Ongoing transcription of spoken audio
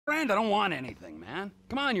Grand, I don't want anything, man.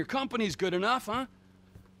 Come on, your company's good enough, huh?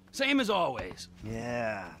 Same as always.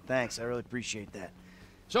 Yeah, thanks. I really appreciate that.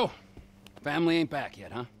 So, family ain't back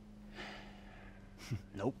yet, huh?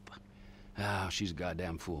 Nope. Oh, she's a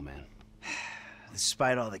goddamn fool, man.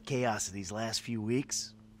 Despite all the chaos of these last few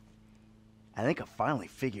weeks, I think I finally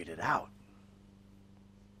figured it out.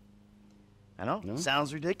 I know, No?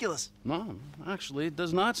 Sounds ridiculous. No, actually, it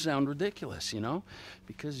does not sound ridiculous, you know?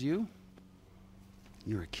 Because you're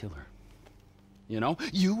a killer. You know?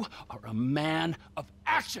 You are a man of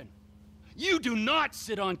action. You do not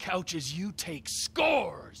sit on couches, you take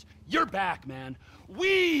scores. You're back, man.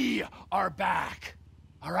 We are back.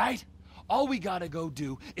 All right? All we gotta go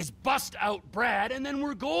do is bust out Brad, and then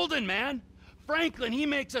we're golden, man. Franklin, he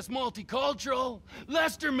makes us multicultural.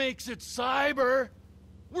 Lester makes it cyber.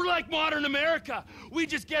 We're like modern America. We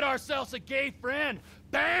just get ourselves a gay friend.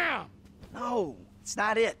 Bam! No, it's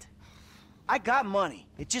not it. I got money.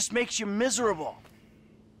 It just makes you miserable.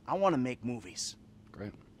 I want to make movies.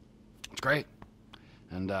 Great. It's great.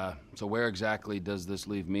 And, so where exactly does this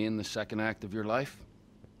leave me in the second act of your life?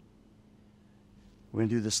 We're gonna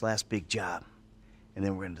do this last big job, and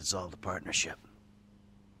then we're gonna dissolve the partnership.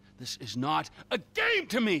 This is not a game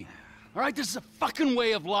to me! All right? This is a fucking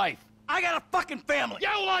way of life. I got a fucking family!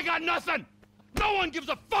 Yeah, well, I got nothing! No one gives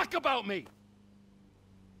a fuck about me!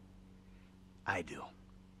 I do.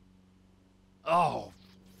 Oh,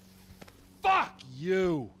 fuck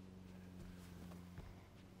you!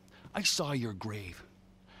 I saw your grave.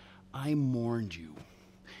 I mourned you.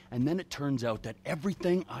 And then it turns out that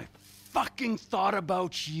everything I fucking thought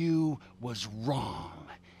about you was wrong.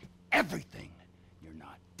 Everything. You're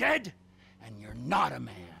not dead, and you're not a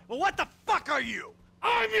man. Well, what the fuck are you?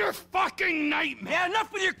 I'm your fucking nightmare! Yeah,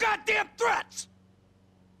 enough with your goddamn threats!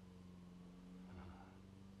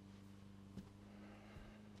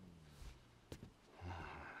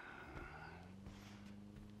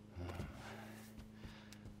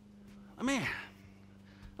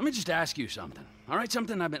 Let me just ask you something, all right?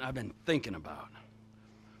 Something I've been thinking about.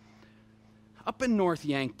 Up in North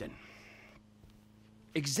Yankton,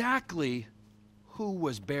 exactly who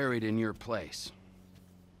was buried in your place?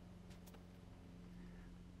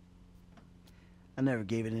 I never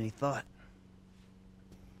gave it any thought.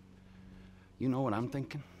 You know what I'm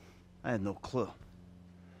thinking? I had no clue.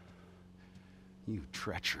 You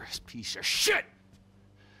treacherous piece of shit!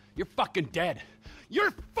 You're fucking dead!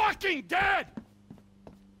 You're fucking dead!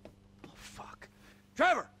 Oh, fuck.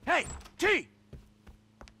 Trevor! Hey! T!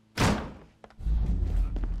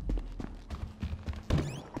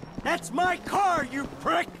 That's my car, you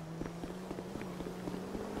prick!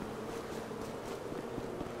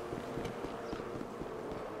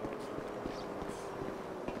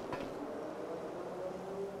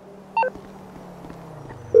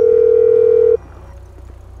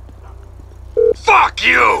 Fuck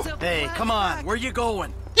you! Hey, come on, where you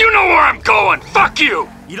going? You know where I'm going! Fuck you!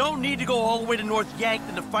 You don't need to go all the way to North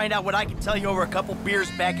Yankton to find out what I can tell you over a couple beers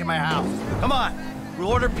back at my house. Come on, we'll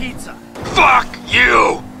order pizza. Fuck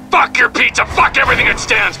you! Fuck your pizza! Fuck everything it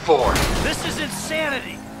stands for! This is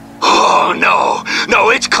insanity! Oh, no! No,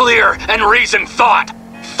 it's clear and reasoned thought!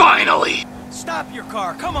 Finally! Stop your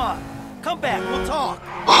car, come on! Come back, we'll talk!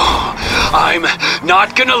 I'm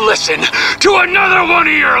not gonna listen to another one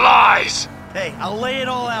of your lies! Hey, I'll lay it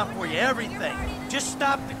all out for you, everything. Just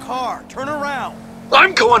stop the car, turn around.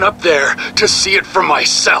 I'm going up there to see it for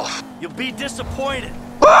myself. You'll be disappointed.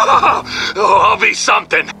 Oh, I'll be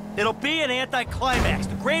something. It'll be an anticlimax.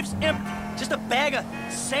 The grave's empty. Just a bag of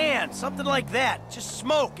sand, something like that. Just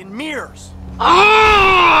smoke and mirrors.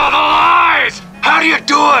 Oh, the lies! How do you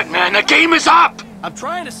do it, man? The game is up! I'm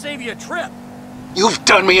trying to save you a trip. You've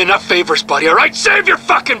done me enough favors, buddy, all right? Save your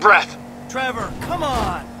fucking breath! Trevor, come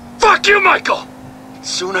on. Fuck you, Michael!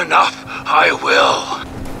 Soon enough, I will.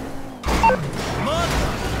 Motherfucker!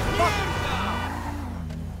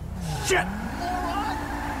 Shit!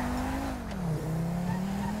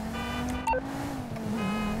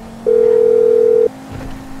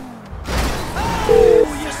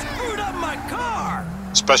 Oh, you screwed up my car!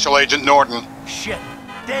 Special Agent Norton. Shit.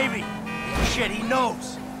 Davey. Shit, he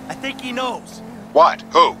knows. I think he knows. What?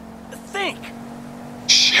 Who? Think.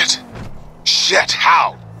 Shit. Shit,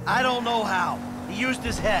 how? I don't know how. He used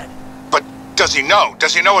his head. But does he know?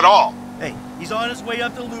 Does he know at all? Hey, he's on his way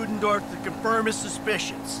up to Ludendorff to confirm his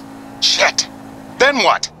suspicions. Shit. Then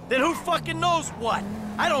what? Then who fucking knows what?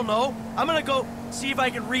 I don't know. I'm gonna go see if I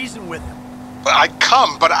can reason with him. I'd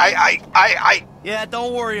come, but I... Yeah,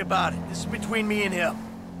 don't worry about it. This is between me and him.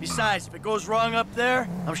 Besides, if it goes wrong up there,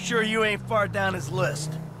 I'm sure you ain't far down his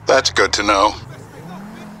list. That's good to know.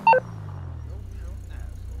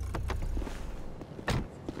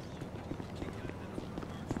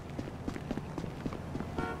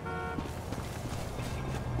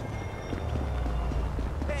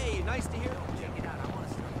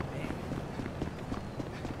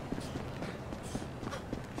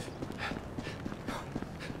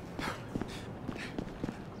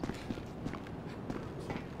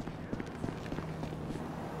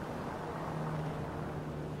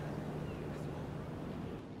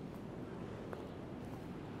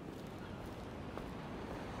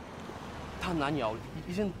 她男友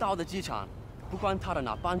已经到了机场，不管他的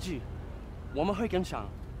哪班机，我们会跟上。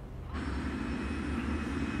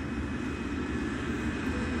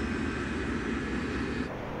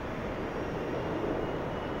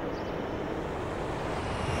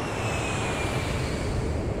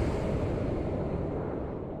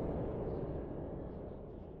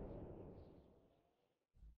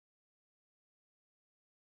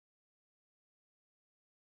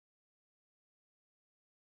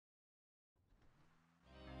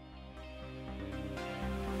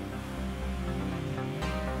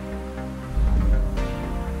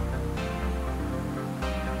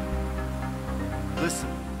Listen,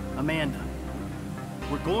 Amanda,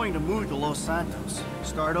 we're going to move to Los Santos.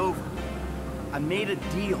 Start over. I made a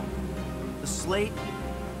deal. The slate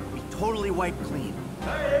will be totally wiped clean. All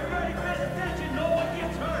right, everybody pays attention. No one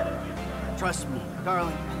gets hurt. Trust me,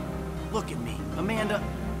 darling. Look at me. Amanda,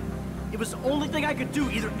 it was the only thing I could do.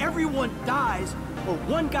 Either everyone dies or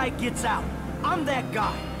one guy gets out. I'm that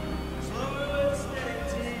guy. Slow and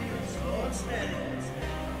steady, team. Slow and steady.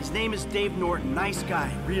 His name is Dave Norton. Nice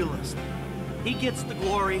guy. Realist. He gets the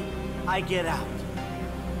glory, I get out.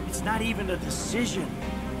 It's not even a decision.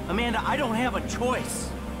 Amanda, I don't have a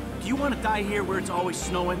choice. Do you want to die here where it's always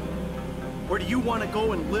snowing? Or do you want to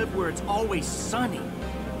go and live where it's always sunny?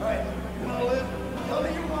 All right, you want to live? Tell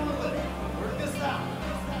me you want to live. Work this out.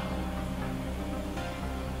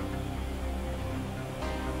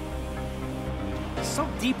 So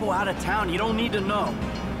deepo out of town, you don't need to know.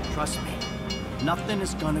 Trust me, nothing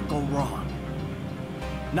is gonna go wrong.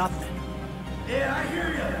 Nothing. Yeah, I hear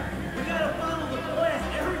you. We gotta follow the plan.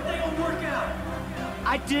 Everything will work out.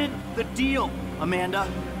 I did the deal, Amanda.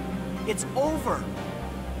 It's over.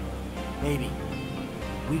 Baby,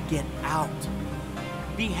 we get out.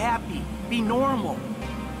 Be happy. Be normal.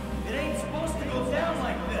 It ain't supposed to go down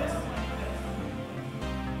like this.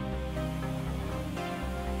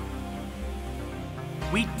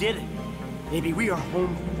 We did it. Baby, we are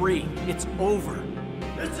home free. It's over.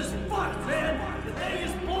 This is fucked, man. The thing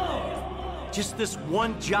is blown. Just this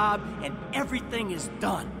one job and everything is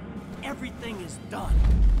done. Everything is done.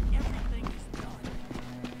 Everything is done.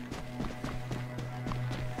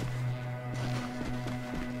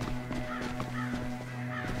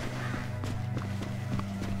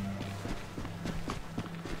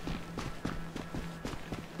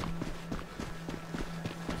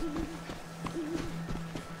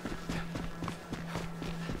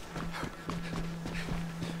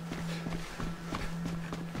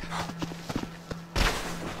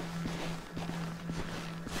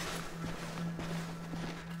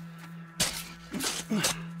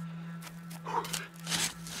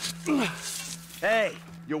 Hey,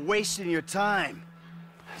 you're wasting your time.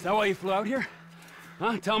 Is that why you flew out here?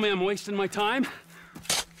 Huh? Tell me I'm wasting my time?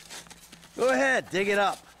 Go ahead, dig it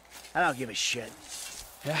up. I don't give a shit.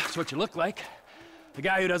 Yeah, that's what you look like. The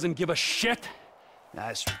guy who doesn't give a shit.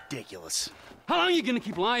 That's ridiculous. How long are you gonna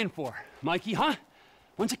keep lying for, Mikey, huh?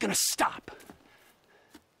 When's it gonna stop?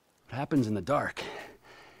 What happens in the dark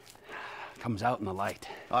comes out in the light.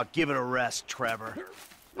 I'll give it a rest, Trevor.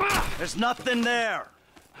 There's nothing there.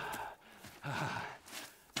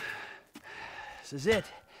 This is it.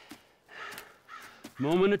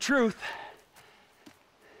 Moment of truth.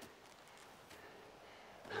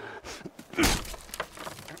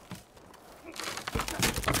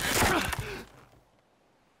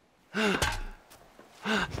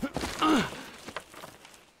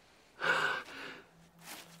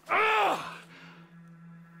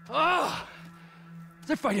 As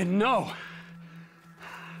if I didn't know.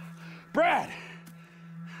 Brad!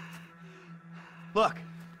 Look,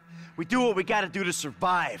 we do what we gotta do to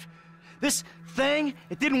survive. This thing,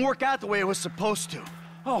 it didn't work out the way it was supposed to.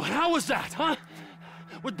 Oh, and how was that, huh?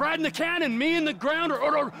 With Brad in the can and me in the ground,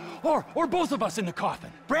 or both of us in the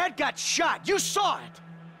coffin? Brad got shot. You saw it.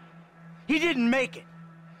 He didn't make it.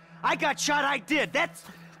 I got shot. I did.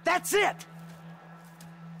 That's it.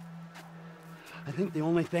 I think the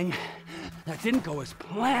only thing that didn't go as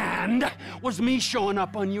planned was me showing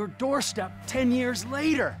up on your doorstep 10 years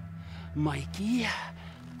later. Mikey,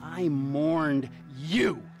 I mourned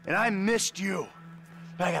you. And I missed you.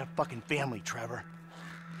 But I got a fucking family, Trevor.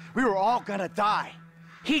 We were all gonna die.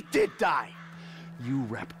 He did die. You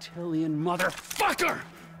reptilian motherfucker!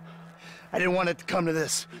 I didn't want it to come to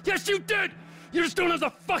this. Yes, you did! You just don't have the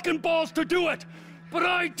fucking balls to do it! But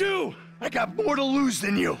I do! I got more to lose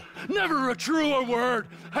than you. Never a truer word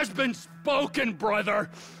has been spoken, brother.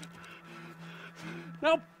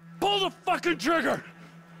 Now pull the fucking trigger!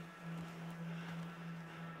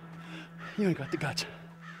 You ain't got the guts.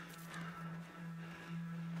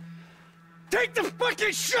 Take the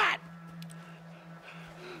fucking shot!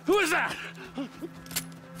 Who is that?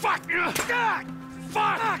 Fuck! God!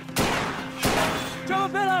 Fuck! Trevor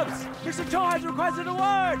Phillips! Mr. Cho has requested a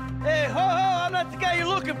word! Hey, ho ho! I'm not the guy you're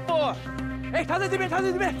looking for! Hey, 他在这边，他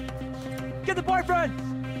在这边 Get the boyfriend!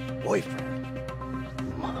 Boyfriend?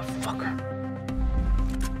 Motherfucker.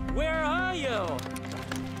 Where are you?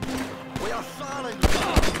 我要杀了你！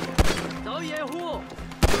找掩护！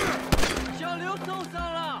小刘受伤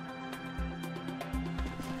了。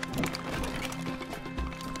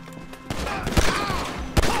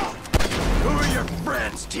 Who are your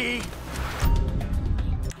friends, T?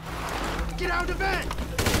 Get out of bed!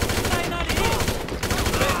 在那里！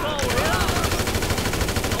被包围了！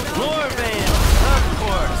 More van, of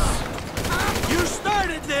course. You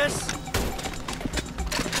started this.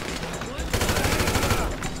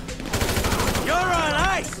 You're on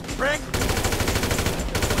ice, prick.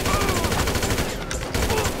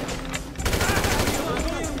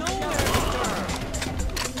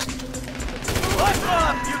 Fuck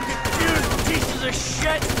off, you confused pieces of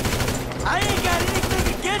shit! I ain't got anything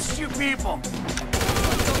against you people!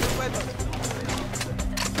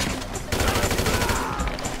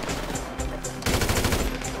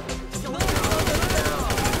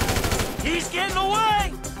 He's getting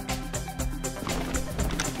away!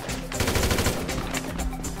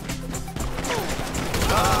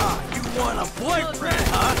 Ah, you want a boyfriend,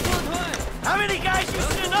 huh? How many guys you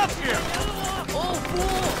send up here? Oh,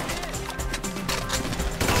 fool!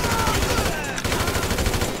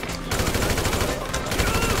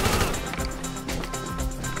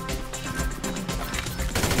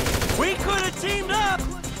 We could have teamed up!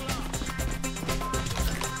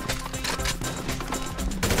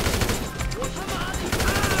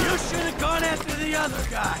 You should have gone after the other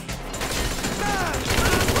guy!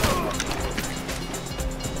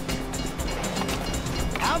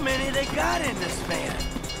 How many they got in this van?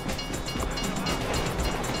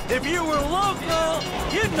 If you were local,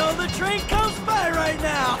 you'd know the train comes by right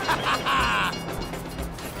now!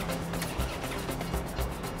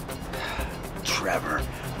 Trevor.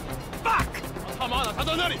 Fuck! 他妈的，他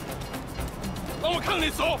在那里！让我看你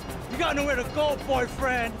走！ You got nowhere to go,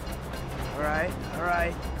 boyfriend! Alright,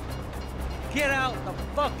 alright. Get out the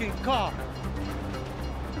fucking car!